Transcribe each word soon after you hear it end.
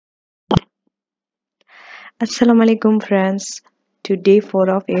Assalamu alaikum friends. To day 4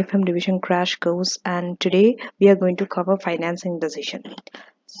 of AFM division crash course, and today we are going to cover financing decision.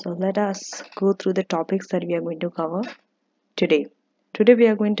 So let us go through the topics that we are going to cover today. Today we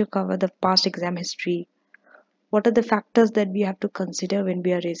are going to cover the past exam history. What are the factors that we have to consider when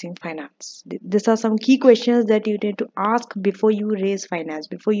we are raising finance? These are some key questions that you need to ask before you raise finance,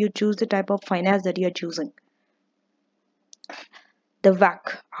 before you choose the type of finance that you are choosing. The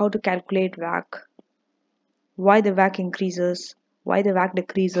WACC, how to calculate WACC, why the WACC increases, why the WACC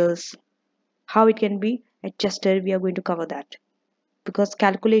decreases, how it can be adjusted. We are going to cover that because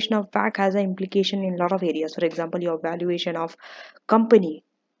calculation of WACC has an implication in a lot of areas. For example, your valuation of company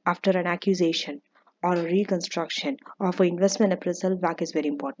after an acquisition or a reconstruction or for investment appraisal, WACC is very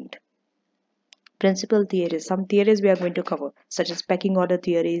important. Principal theories, some theories we are going to cover such as pecking order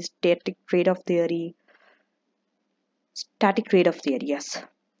theories, static trade-off theory. Static trade-off theory, yes,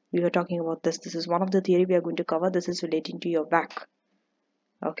 we were talking about this is one of the theory we are going to cover. This is relating to your WACC.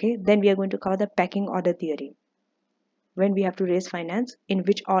 Okay, then we are going to cover the pecking order theory. When we have to raise finance, in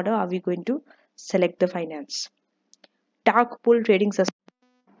which order are we going to select the finance? Dark pool trading system.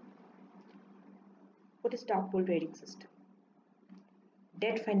 What is dark pool trading system?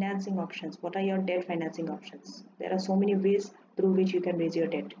 Debt financing options. What are your debt financing options? There are so many ways through which you can raise your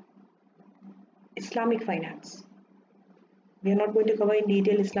debt. Islamic finance. We are not going to cover in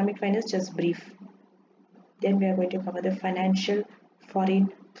detail Islamic finance, just brief. Then we are going to cover the financial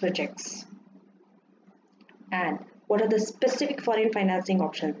foreign projects. And what are the specific foreign financing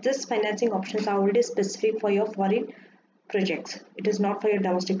options? These financing options are already specific for your foreign projects. It is not for your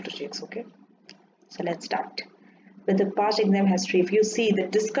domestic projects. Okay, so let's start with the past exam history. If you see, the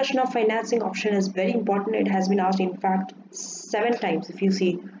discussion of financing option is very important. It has been asked in fact 7 times. If you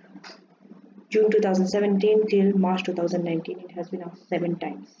see June 2017 till March 2019, it has been asked 7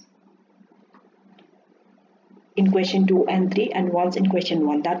 times in question 2 and 3 and once in question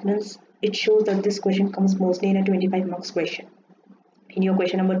 1. That means it shows that this question comes mostly in a 25 marks question in your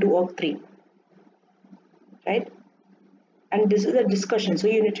question number 2 or 3, right? And this is a discussion, so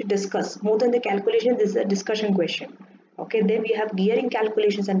you need to discuss more than the calculation. This is a discussion question. Okay, then we have gearing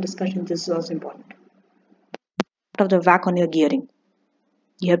calculations and discussion. This is also important. Of the WACC on your gearing,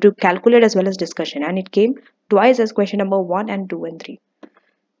 you have to calculate as well as discussion, and it came twice as question number 1 and 2 and 3.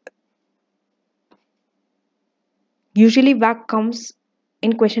 Usually WACC comes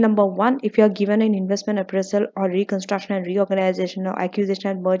in question number 1 if you are given an investment appraisal or reconstruction and reorganization or acquisition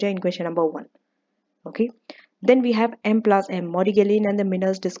and merger in question number 1. Okay, then we have M plus M, Modigliani and the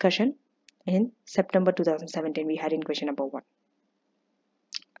Minners discussion in September 2017 we had in question number 1.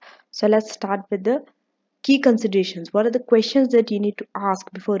 So let's start with the key considerations. What are the questions that you need to ask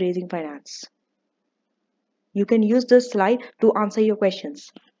before raising finance? You can use this slide to answer your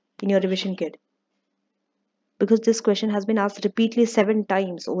questions in your revision kit, because this question has been asked repeatedly 7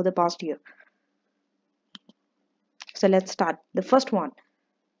 times over the past year. So let's start. The first one,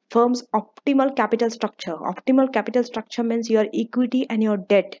 firm's optimal capital structure. Optimal capital structure means your equity and your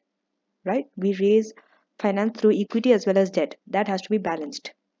debt, right? We raise finance through equity as well as debt. That has to be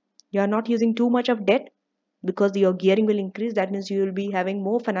balanced. You are not using too much of debt because your gearing will increase. That means you will be having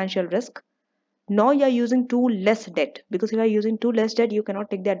more financial risk. Nor you are using too less debt, because if you are using too less debt, you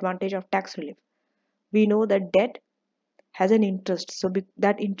cannot take the advantage of tax relief. We know that debt has an interest, so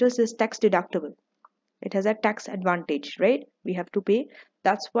that interest is tax deductible. It has a tax advantage, right? We have to pay.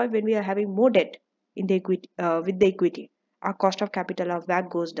 That's why when we are having more debt in the equity, with the equity, our cost of capital, our WACC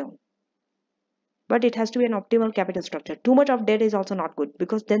goes down. But it has to be an optimal capital structure. Too much of debt is also not good,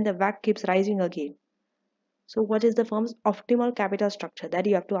 because then the WACC keeps rising again. So what is the firm's optimal capital structure? That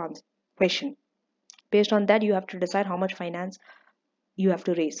you have to answer question. Based on that, you have to decide how much finance you have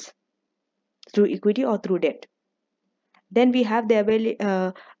to raise, through equity or through debt. Then we have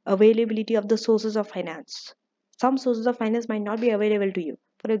the availability of the sources of finance. Some sources of finance might not be available to you.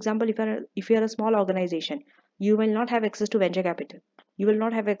 For example, if you are a small organization, you will not have access to venture capital. You will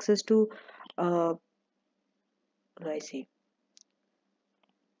not have access to what do I say,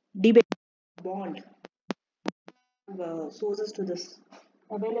 debate, bond, sources to this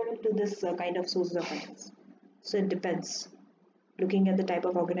available to this kind of sources of finance. So it depends. Looking at the type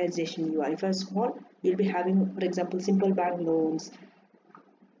of organization you are. If you are small, you'll be having, for example, simple bank loans,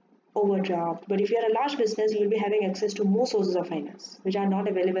 overdraft. But if you are a large business, you'll be having access to more sources of finance, which are not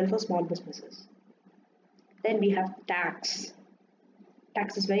available for small businesses. Then we have tax.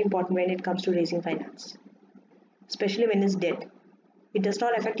 Tax is very important when it comes to raising finance, especially when it's debt. It does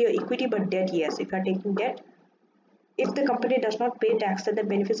not affect your equity, but debt, yes. If you are taking debt, if the company does not pay tax, then the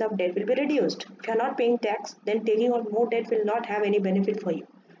benefits of debt will be reduced. If you are not paying tax, then taking on more debt will not have any benefit for you.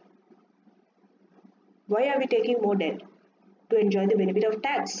 Why are we taking more debt? To enjoy the benefit of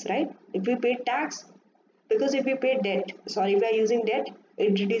tax, right? If we pay tax, because if we pay debt, sorry, if we are using debt,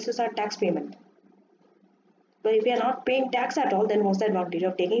 it reduces our tax payment. But if you are not paying tax at all, then what's the advantage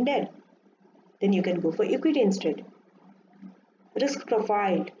of taking debt? Then you can go for equity instead. Risk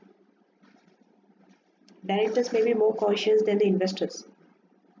profile. Directors may be more cautious than the investors.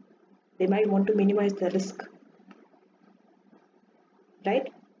 They might want to minimize the risk, right?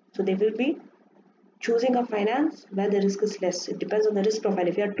 So they will be choosing a finance where the risk is less. It depends on the risk profile.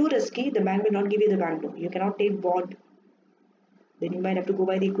 If you are too risky, the bank will not give you the bank loan. You cannot take bond. Then you might have to go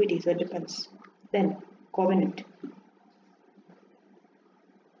by the equity. So it depends. Then covenant.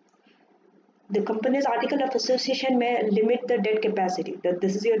 The company's article of association may limit the debt capacity. That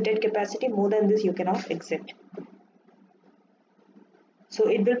this is your debt capacity. More than this, you cannot exit. So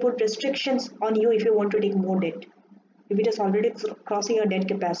it will put restrictions on you if you want to take more debt, if it is already crossing your debt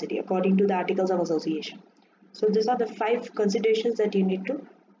capacity according to the articles of association. So these are the 5 considerations that you need to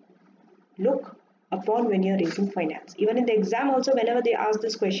look upon when you're raising finance. Even in the exam also, whenever they ask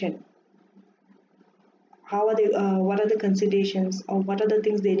this question, how are they? What are the considerations, or what are the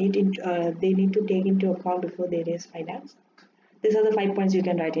things they need to take into account before they raise finance? These are the 5 points you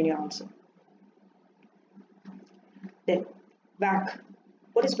can write in your answer. Then WACC.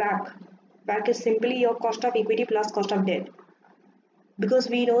 What is WACC? WACC is simply your cost of equity plus cost of debt. Because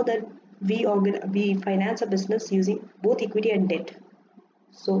we know that we finance a business using both equity and debt.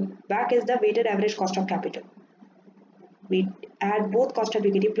 So WACC is the weighted average cost of capital. We add both cost of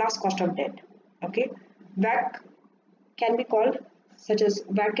equity plus cost of debt. Okay, WACC can be called such as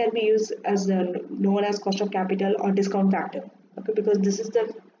WACC can be used as known as cost of capital or discount factor. Okay, because this is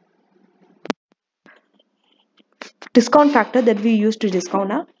the discount factor that we use to discount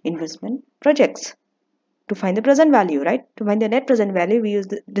our investment projects. To find the present value, right? To find the net present value, we use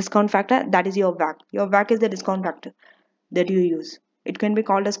the discount factor. That is your WACC. Your WACC is the discount factor that you use. It can be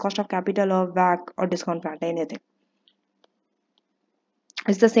called as cost of capital or WACC or discount factor, anything.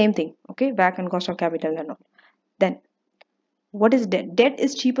 It's the same thing, okay? WACC and cost of capital and all. Then, what is debt? Debt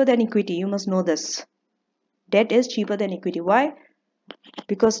is cheaper than equity. You must know this. Debt is cheaper than equity. Why?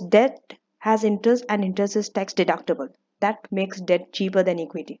 Because debt has interest and interest is tax deductible. That makes debt cheaper than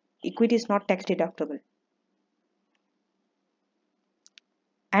equity. Equity is not tax deductible.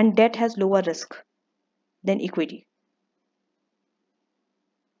 And debt has lower risk than equity.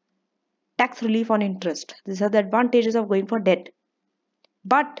 Tax relief on interest. These are the advantages of going for debt.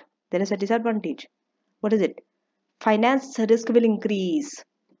 But there is a disadvantage. What is it? Finance risk will increase.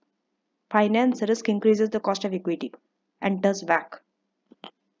 Finance risk increases the cost of equity and does WACC.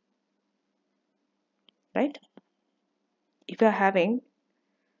 Right? If you are having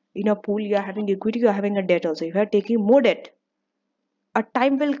in a pool, you are having equity, you are having a debt also. If you are taking more debt, a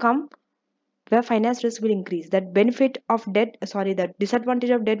time will come where finance risk will increase. That benefit of debt, sorry, the disadvantage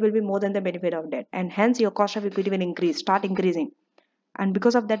of debt will be more than the benefit of debt, and hence your cost of equity will increase, start increasing, and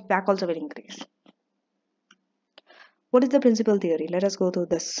because of that, WACC also will increase. What is the principal theory? Let us go through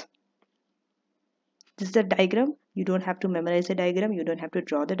this. This is the diagram. You don't have to memorize the diagram. You don't have to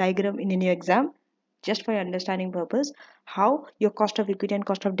draw the diagram in your exam. Just for your understanding purpose, how your cost of equity and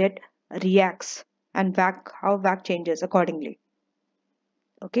cost of debt reacts, and WACC, how WACC changes accordingly.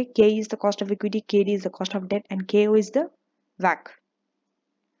 Okay, K is the cost of equity, KD is the cost of debt, and KO is the WACC.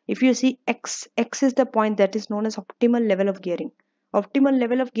 If you see X is the point that is known as optimal level of gearing. Optimal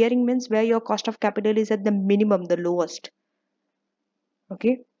level of gearing means where your cost of capital is at the minimum, the lowest.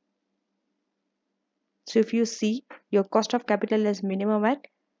 Okay. So if you see your cost of capital is minimum at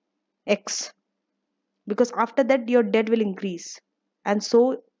X, because after that your debt will increase, and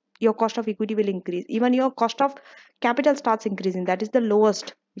so your cost of equity will increase. Even your cost of capital starts increasing. That is the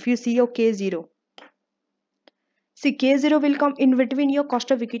lowest. If you see your K0, see K0 will come in between your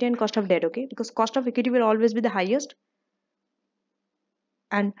cost of equity and cost of debt. Okay, because cost of equity will always be the highest,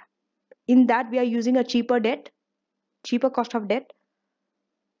 and in that we are using a cheaper cost of debt,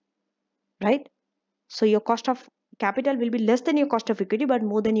 right? So your cost of capital will be less than your cost of equity but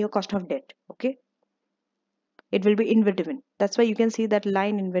more than your cost of debt. Okay, it will be in between. That's why you can see that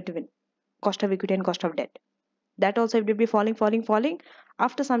line in between cost of equity and cost of debt. That also it will be falling.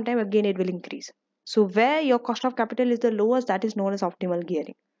 After some time again it will increase. So where your cost of capital is the lowest, that is known as optimal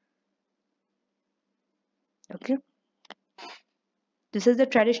gearing. Okay, this is the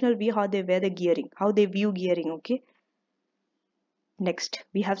traditional view how they view gearing. Okay, next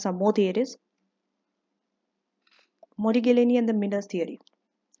we have some more theories. Modigliani and the Miller's theory.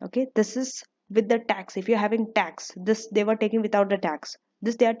 Okay, this is with the tax. If you're having tax, this they were taking without the tax.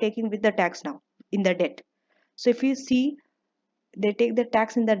 This they are taking with the tax now in the debt. So if you see they take the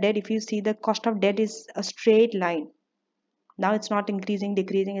tax in the debt. If you see, the cost of debt is a straight line. Now it's not increasing,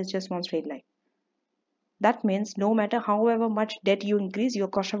 decreasing, it's just one straight line. That means no matter however much debt you increase, your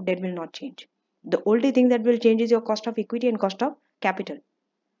cost of debt will not change. The only thing that will change is your cost of equity and cost of capital.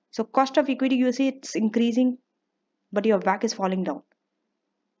 So cost of equity, you see it's increasing, but your WACC is falling down.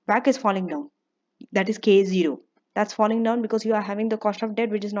 WACC is falling down. That is K0. That's falling down because you are having the cost of debt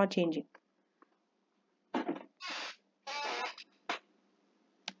which is not changing.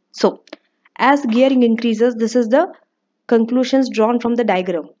 So as gearing increases, this is the conclusions drawn from the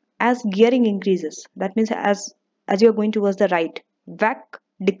diagram. As gearing increases, that means as you are going towards the right, WACC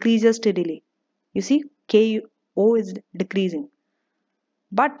decreases steadily. You see, KO is decreasing.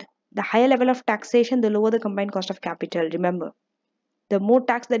 But the higher level of taxation, the lower the combined cost of capital. Remember, the more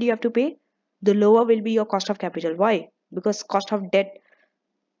tax that you have to pay, the lower will be your cost of capital. Why? Because cost of debt,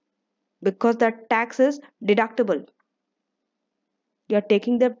 because the tax is deductible. You are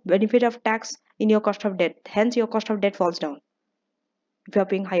taking the benefit of tax in your cost of debt. Hence, your cost of debt falls down if you are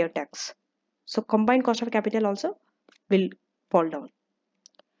paying higher tax. So combined cost of capital also will fall down.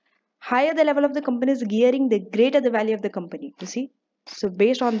 Higher the level of the company's gearing, the greater the value of the company. You see? So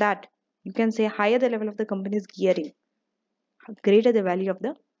based on that, you can say higher the level of the company's gearing, greater the value of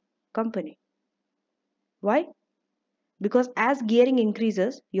the company. Why? Because as gearing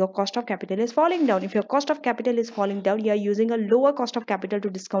increases, your cost of capital is falling down. If your cost of capital is falling down, you are using a lower cost of capital to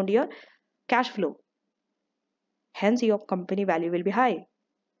discount your cash flow. Hence, your company value will be high.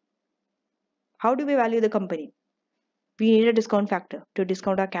 How do we value the company? We need a discount factor to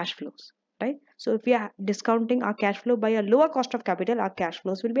discount our cash flows, right? So if we are discounting our cash flow by a lower cost of capital, our cash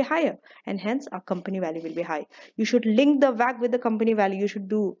flows will be higher, and hence our company value will be high. You should link the WACC with the company value. You should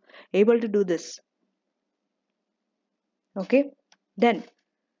do able to do this. Okay, then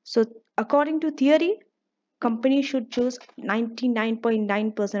so according to theory, company should choose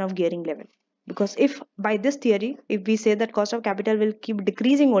 99.9% of gearing level, because if by this theory, if we say that cost of capital will keep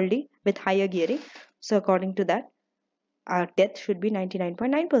decreasing only with higher gearing, so according to that, our debt should be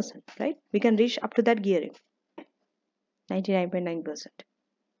 99.9%, right? We can reach up to that gearing, 99.9%.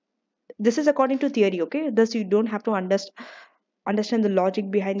 This is according to theory, okay? Thus you don't have to understand the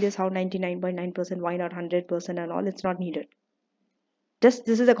logic behind this, how 99.9%, why not 100% and all. It's not needed. Just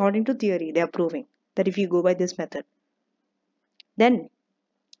this is according to theory. They are proving that if you go by this method, then,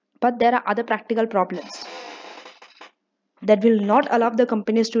 but there are other practical problems that will not allow the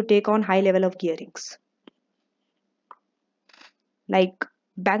companies to take on high level of gearings, like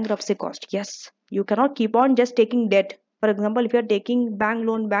bankruptcy cost. Yes, you cannot keep on just taking debt. For example, if you are taking bank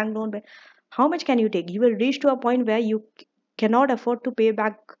loan, how much can you take? You will reach to a point where you cannot afford to pay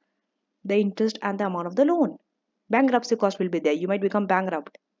back the interest and the amount of the loan. Bankruptcy cost will be there. You might become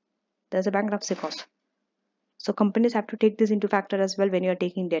bankrupt. There's a bankruptcy cost. So companies have to take this into factor as well when you are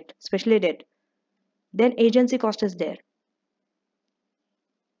taking debt, especially debt. Then agency cost is there.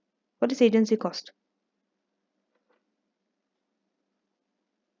 What is agency cost?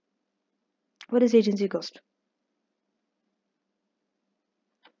 What is agency cost?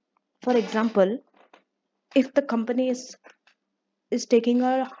 For example, if the company is taking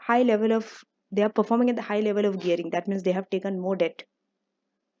a high level of, they are performing at the high level of gearing, that means they have taken more debt,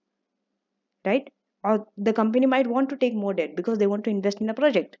 right? Or the company might want to take more debt because they want to invest in a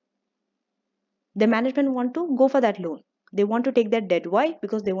project. The management want to go for that loan. They want to take that debt. Why?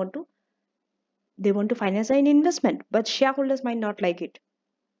 Because they want to finance an investment, but shareholders might not like it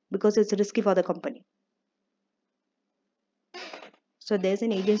because it's risky for the company. So there's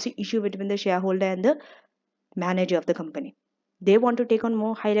an agency issue between the shareholder and the manager of the company. They want to take on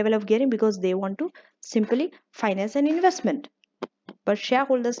more high level of gearing because they want to simply finance an investment, but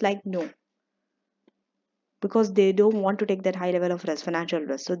shareholders like no, because they don't want to take that high level of risk, financial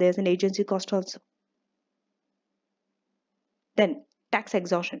risk. So there's an agency cost also. Then tax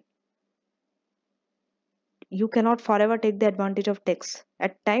exhaustion. You cannot forever take the advantage of tax.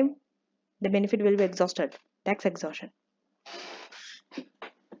 At time, the benefit will be exhausted. Tax exhaustion.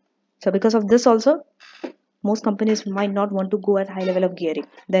 So because of this also, most companies might not want to go at high level of gearing.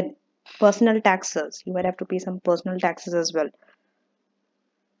 Then personal taxes. You might have to pay some personal taxes as well,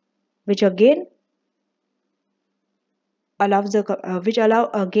 which again allows disallow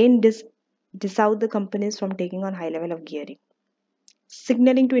the companies from taking on high level of gearing.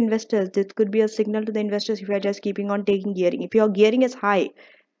 Signaling to investors. This could be a signal to the investors if you are just keeping on taking gearing. If your gearing is high,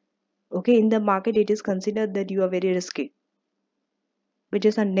 okay, in the market it is considered that you are very risky, which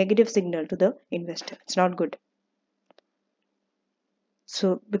is a negative signal to the investor. It's not good.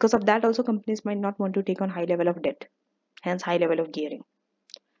 So because of that also, companies might not want to take on high level of debt, hence high level of gearing.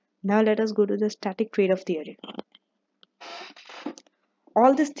 Now let us go to the static trade-off theory.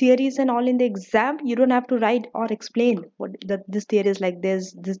 all these theories and all in the exam, you don't have to write or explain what this theory is like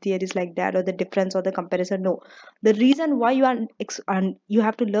this theory is like that, or the difference or the comparison. No, the reason why you are and you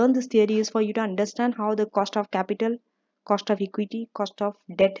have to learn this theory is for you to understand how the cost of capital, cost of equity, cost of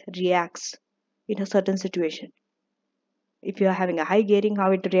debt reacts in a certain situation. If you are having a high gearing,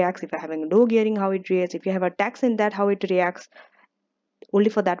 how it reacts. If you're having a low gearing, how it reacts. If you have a tax in that, how it reacts. Only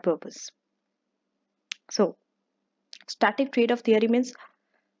for that purpose. So static trade-off theory means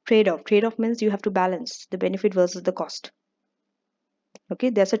trade-off. Trade-off means you have to balance the benefit versus the cost.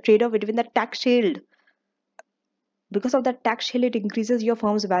 Okay, there's a trade-off between the tax shield. Because of that tax shield, it increases your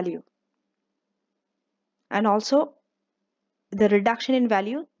firm's value. And also the reduction in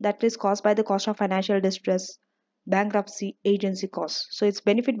value that is caused by the cost of financial distress, bankruptcy, agency costs. So it's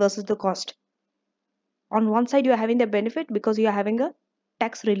benefit versus the cost. On one side, you are having the benefit because you are having a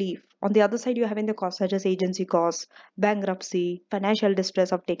tax relief. On the other side, you are having the costs such as agency costs, bankruptcy, financial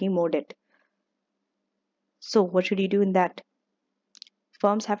distress of taking more debt. So what should you do in that?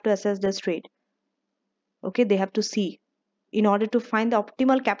 Firms have to assess this trade. Okay, they have to see. In order to find the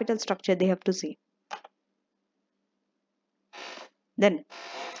optimal capital structure, they have to see. Then,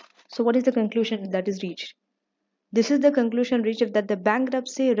 so what is the conclusion that is reached? This is the conclusion reached that the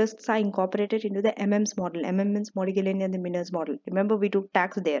bankruptcy risks are incorporated into the MM's model. MM means Modigliani and the Miners model. Remember, we took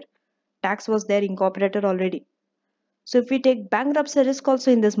tax there. Tax was there incorporated already. So if we take bankruptcy risk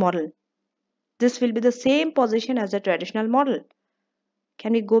also in this model, this will be the same position as the traditional model.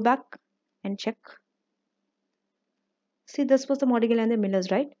 Can we go back and check? See, this was the Modigliani and the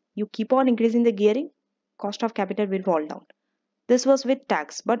Millers, right? You keep on increasing the gearing, cost of capital will fall down. This was with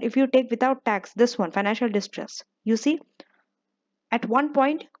tax, but if you take without tax, this one, financial distress, you see, at one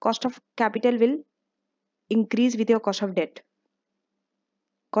point, cost of capital will increase with your cost of debt.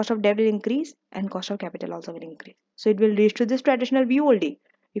 Cost of debt will increase and cost of capital also will increase. So it will reach to this traditional view only.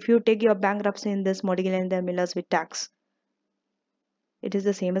 If you take your bankruptcy in this Modigliani and the Millers with tax, it is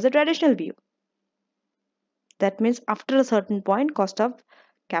the same as a traditional view. That means after a certain point, cost of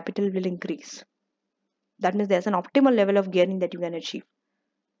capital will increase. That means there's an optimal level of gearing that you can achieve.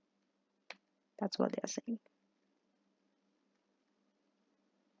 That's what they are saying.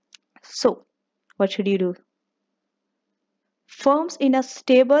 So, what should you do? Firms in a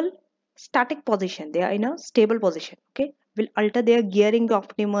static position, they are in a stable position, okay, will alter their gearing to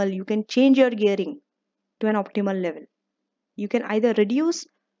optimal. You can change your gearing to an optimal level. You can either reduce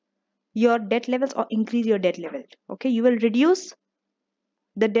your debt levels or increase your debt level. Okay, you will reduce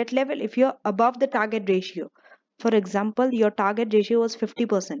the debt level if you're above the target ratio. For example, your target ratio was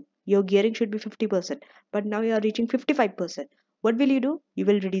 50%. Your gearing should be 50%, but now you are reaching 55%. What will you do? You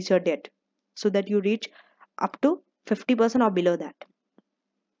will reduce your debt so that you reach up to 50% or below that.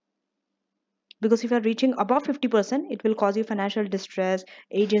 Because if you are reaching above 50%, it will cause you financial distress,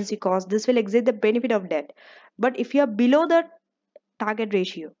 agency costs. This will exceed the benefit of debt. But if you are below the target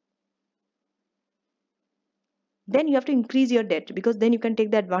ratio, then you have to increase your debt, because then you can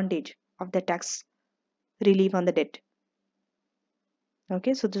take the advantage of the tax relief on the debt.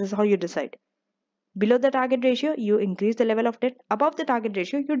 Okay, so this is how you decide. Below the target ratio, you increase the level of debt. Above the target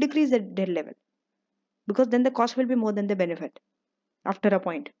ratio, you decrease the debt level, because then the cost will be more than the benefit after a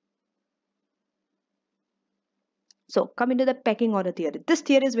point. So come into the pecking order theory. This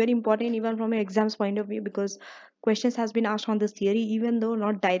theory is very important even from an exam's point of view, because questions has been asked on this theory, even though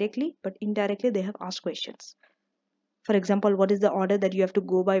not directly, but indirectly they have asked questions. For example, what is the order that you have to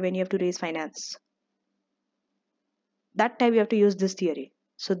go by when you have to raise finance? That time you have to use this theory.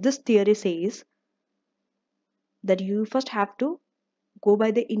 So this theory says that you first have to go by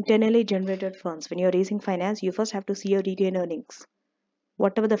the internally generated funds. When you're raising finance, you first have to see your retained earnings.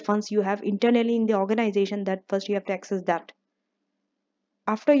 Whatever the funds you have internally in the organization, that first you have to access that.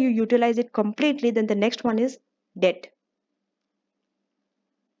 After you utilize it completely, then the next one is debt.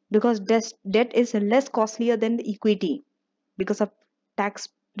 Because debt is less costlier than the equity because of tax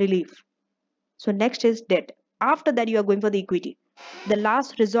relief. So next is debt. After that, you are going for the equity. The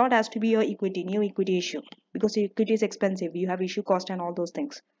last resort has to be your equity, new equity issue, because the equity is expensive. You have issue cost and all those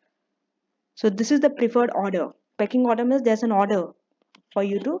things. So this is the preferred order. Pecking order means there's an order for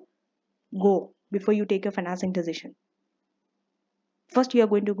you to go before you take a financing decision. First, you are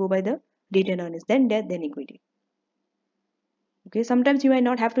going to go by the retained earnings, then debt, then equity. Okay, sometimes you might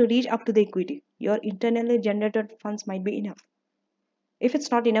not have to reach up to the equity. Your internally generated funds might be enough. If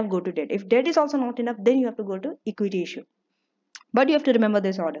it's not enough, go to debt. If debt is also not enough, then you have to go to equity issue. But you have to remember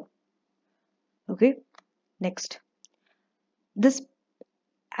this order. Okay, next. This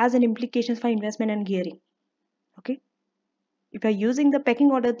has an implications for investment and gearing. Okay, if you are using the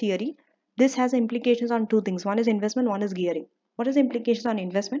pecking order theory, this has implications on two things. One is investment, one is gearing. What is the implication on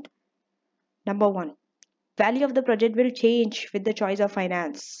investment? Number one, value of the project will change with the choice of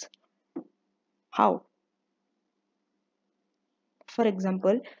finance. How? For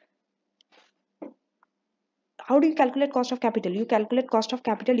example, how do you calculate cost of capital? You calculate cost of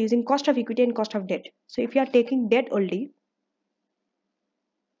capital using cost of equity and cost of debt. So if you are taking debt only,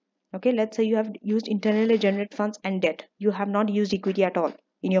 okay, let's say you have used internally generated funds and debt. You have not used equity at all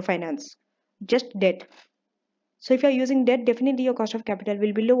in your finance, just debt. So if you are using debt, definitely your cost of capital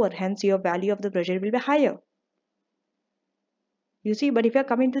will be lower. Hence, your value of the project will be higher. You see, but if you are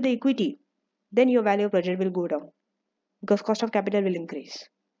coming to the equity, then your value of project will go down because cost of capital will increase.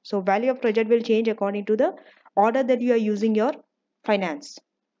 So value of project will change according to the order that you are using your finance.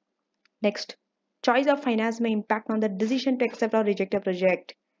 Next, choice of finance may impact on the decision to accept or reject a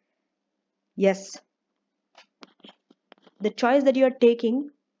project. Yes, the choice that you are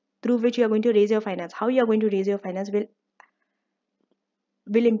taking through which you are going to raise your finance, how you are going to raise your finance will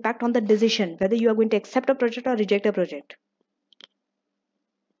impact on the decision whether you are going to accept a project or reject a project.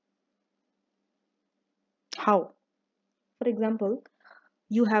 How? For example,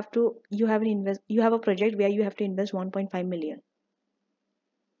 you have a project where you have to invest 1.5 million.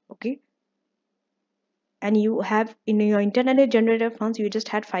 Okay, and you have in your internally generated funds you just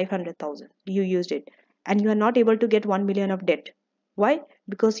had 500,000, you used it, and you are not able to get 1 million of debt. Why?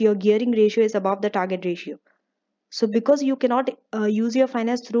 Because your gearing ratio is above the target ratio. So because you cannot use your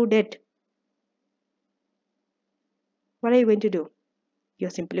finance through debt, what are you going to do? You're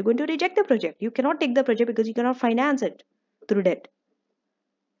simply going to reject the project. You cannot take the project because you cannot finance it through debt.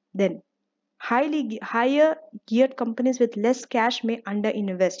 Then higher geared companies with less cash may under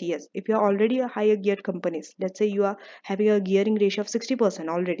invest. Yes, if you're already a higher geared companies, let's say you are having a gearing ratio of 60%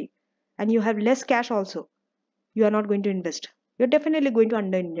 already and you have less cash also, you are not going to invest. You're definitely going to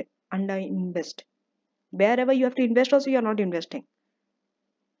under invest. Wherever you have to invest also, you're not investing.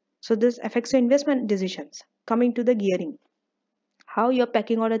 So this affects your investment decisions. Coming to the gearing, how your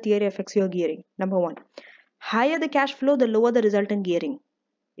pecking order theory affects your gearing. Number one, higher the cash flow, the lower the resultant gearing.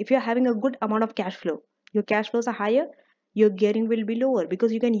 If you're having a good amount of cash flow, your cash flows are higher, your gearing will be lower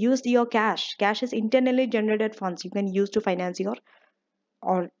because you can use your cash. Cash is internally generated funds you can use to finance your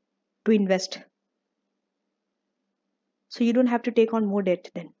or to invest. So you don't have to take on more debt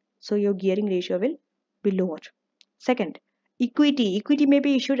then. So your gearing ratio will be lower. Second, equity. Equity may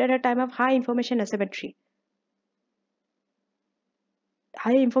be issued at a time of high information asymmetry.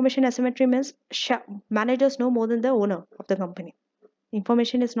 High information asymmetry means managers know more than the owner of the company.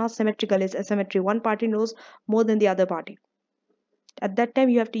 Information is not symmetrical, it's asymmetry. One party knows more than the other party. At that time,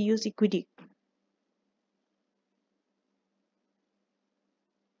 you have to use equity.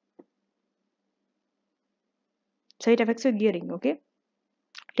 So it affects your gearing, okay?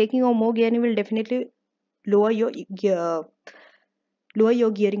 Taking on more gearing will definitely lower your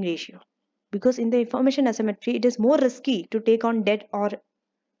gearing ratio. Because in the information asymmetry, it is more risky to take on debt,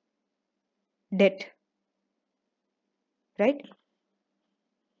 right?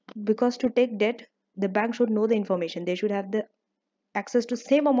 Because to take debt, the bank should know the information. They should have the access to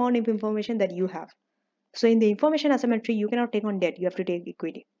same amount of information that you have. So in the information asymmetry, you cannot take on debt. You have to take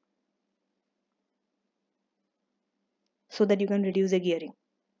equity so that you can reduce the gearing.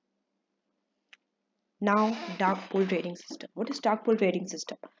 Now, dark pool trading system. What is dark pool trading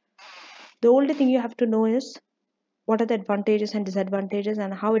system? The only thing you have to know is what are the advantages and disadvantages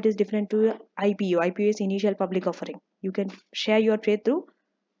and how it is different to IPO. IPO is initial public offering. You can share your trade through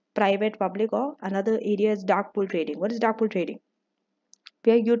private, public, or another area is dark pool trading. What is dark pool trading?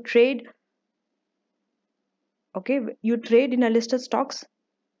 Where you trade, okay, you trade in a listed stocks,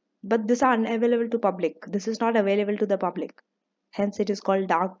 but these are unavailable to public. This is not available to the public. Hence, it is called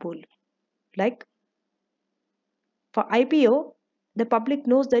dark pool. Like for IPO, the public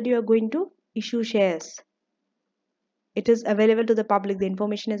knows that you are going to issue shares. It is available to the public. The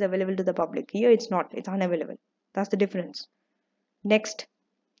information is available to the public. Here, it's not. It's unavailable. That's the difference. Next,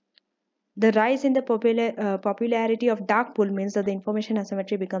 the rise in the popularity of dark pool means that the information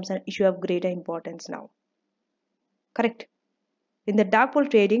asymmetry becomes an issue of greater importance now. Correct. In the dark pool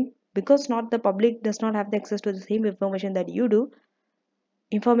trading, because not the public does not have the access to the same information that you do,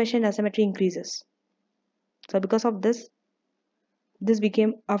 information asymmetry increases. So because of this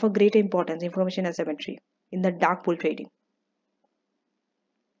became of a greater importance, information asymmetry in the dark pool trading.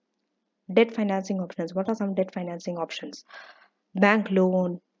 Debt financing options. What are some debt financing options? Bank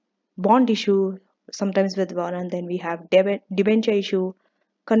loan, bond issue, sometimes with one, and then we have debenture issue,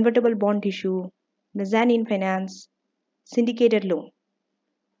 convertible bond issue, mezzanine finance, syndicated loan.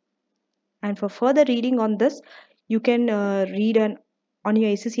 And for further reading on this, you can read on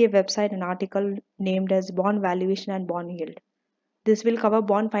your ACCA website an article named as bond valuation and bond yield. This will cover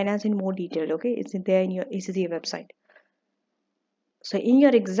bond finance in more detail. Okay, it's in there in your ACCA website. So in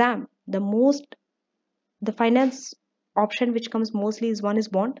your exam, the finance option which comes mostly is one is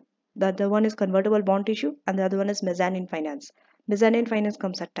bond, the other one is convertible bond issue, and the other one is mezzanine finance. Mezzanine finance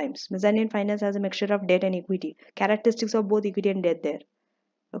comes at times. Mezzanine finance has a mixture of debt and equity. Characteristics of both equity and debt there.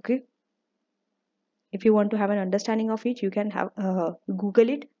 Okay. If you want to have an understanding of it, you can have Google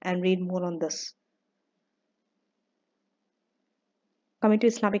it and read more on this. Coming to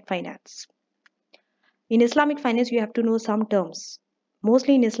Islamic finance. In Islamic finance, you have to know some terms.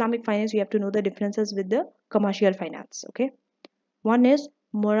 Mostly in Islamic finance, you have to know the differences with the commercial finance. Okay. One is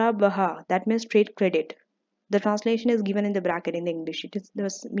murabaha, that means trade credit. The translation is given in the bracket in the English. It is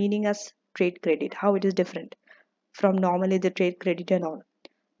the meaning as trade credit, how it is different from normally the trade credit and all.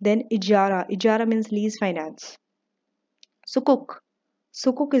 Then ijara. Ijara means lease finance. Sukuk.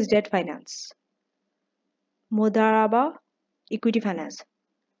 Sukuk is debt finance. Mudaraba, equity finance.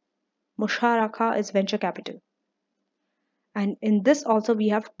 Musharaka is venture capital. And in this also we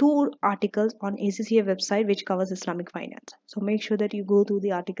have 2 articles on ACCA website which covers Islamic finance. So make sure that you go through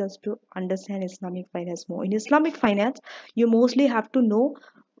the articles to understand Islamic finance more. In Islamic finance, you mostly have to know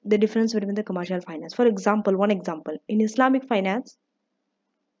the difference between the commercial finance. For example, one example, in Islamic finance,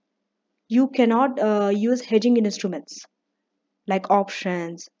 you cannot use hedging instruments like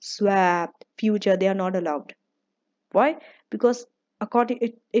options, swap, future. They are not allowed. Why? Because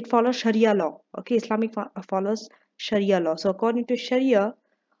according it follows Sharia law. Okay, Islamic follows Sharia law. So according to Sharia,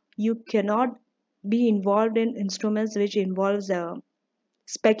 you cannot be involved in instruments which involves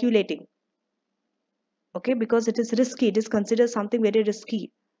speculating. Okay, because it is risky. It is considered something very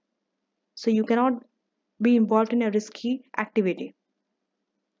risky. So you cannot be involved in a risky activity.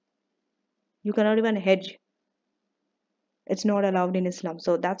 You cannot even hedge. It's not allowed in Islam.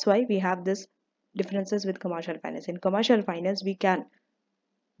 So that's why we have this differences with commercial finance. In commercial finance, we can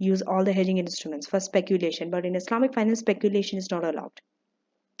use all the hedging instruments for speculation, but in Islamic finance, speculation is not allowed.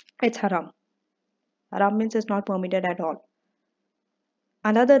 It's haram. Haram means it's not permitted at all.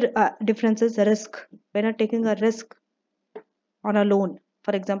 Another difference is risk. When you're taking a risk on a loan,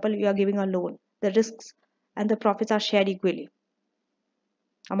 for example, you are giving a loan, the risks and the profits are shared equally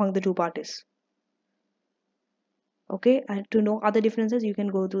among the two parties. Okay, and to know other differences, you can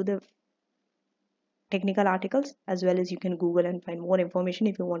go through the technical articles as well as you can Google and find more information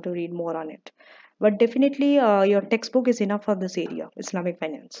if you want to read more on it. But definitely, your textbook is enough for this area, Islamic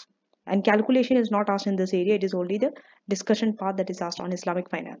finance. And calculation is not asked in this area, it is only the discussion part that is asked on Islamic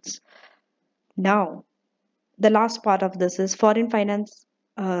finance. Now, the last part of this is foreign finance,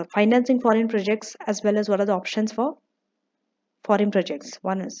 financing foreign projects, as well as what are the options for foreign projects.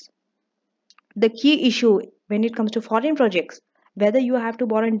 One is the key issue when it comes to foreign projects, whether you have to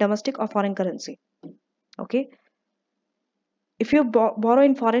borrow in domestic or foreign currency. Okay, if you borrow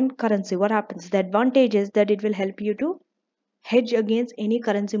in foreign currency, what happens? The advantage is that it will help you to hedge against any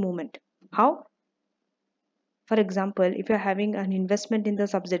currency movement. How? For example, if you're having an investment in the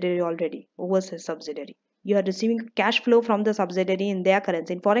subsidiary already, overseas subsidiary, you are receiving cash flow from the subsidiary in their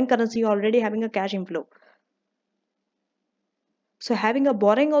currency. In foreign currency, you're already having a cash inflow. So having a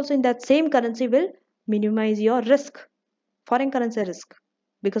borrowing also in that same currency will minimize your risk, foreign currency risk,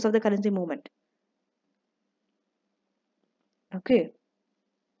 because of the currency movement. Okay.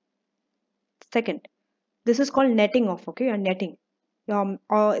 Second, this is called netting off. Okay, you're netting.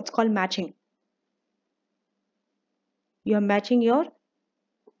 Or it's called matching. You are matching your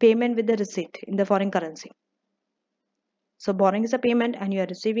payment with the receipt in the foreign currency. So borrowing is a payment and you are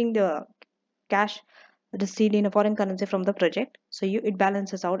receiving the cash receipt in a foreign currency from the project. So it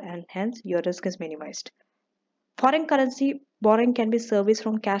balances out and hence your risk is minimized. Foreign currency borrowing can be serviced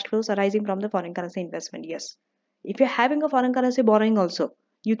from cash flows arising from the foreign currency investment. Yes. If you're having a foreign currency borrowing also,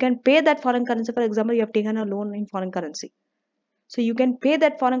 you can pay that foreign currency. For example, you have taken a loan in foreign currency. So you can pay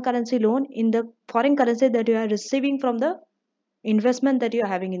that foreign currency loan in the foreign currency that you are receiving from the investment that you are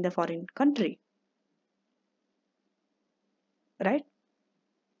having in the foreign country. Right?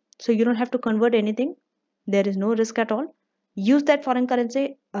 So you don't have to convert anything. There is no risk at all. Use that foreign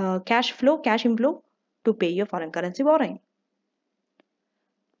currency cash inflow to pay your foreign currency borrowing.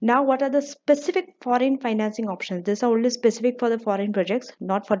 Now, what are the specific foreign financing options? These are only specific for the foreign projects,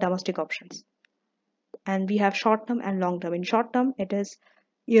 not for domestic options. And we have short term and long term. In short term, it is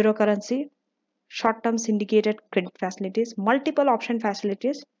euro currency, short term syndicated credit facilities, multiple option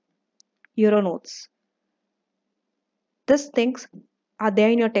facilities, euro notes. These things are there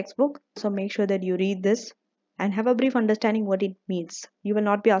in your textbook, so make sure that you read this and have a brief understanding what it means. You will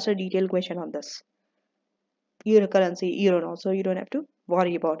not be asked a detailed question on this. Euro currency, euro note, so you don't have to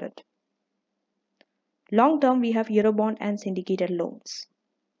worry about it. Long term, we have Eurobond and syndicated loans.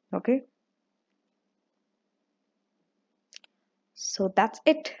 Okay. So that's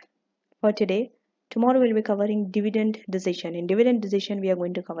it for today. Tomorrow we'll be covering dividend decision. In dividend decision, we are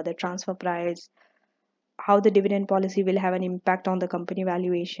going to cover the transfer price, how the dividend policy will have an impact on the company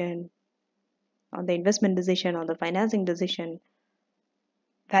valuation, on the investment decision, on the financing decision,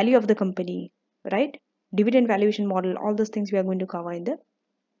 value of the company, right? Dividend valuation model, all those things we are going to cover in the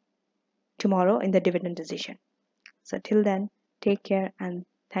tomorrow in the dividend decision. So till then, take care and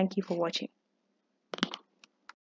thank you for watching.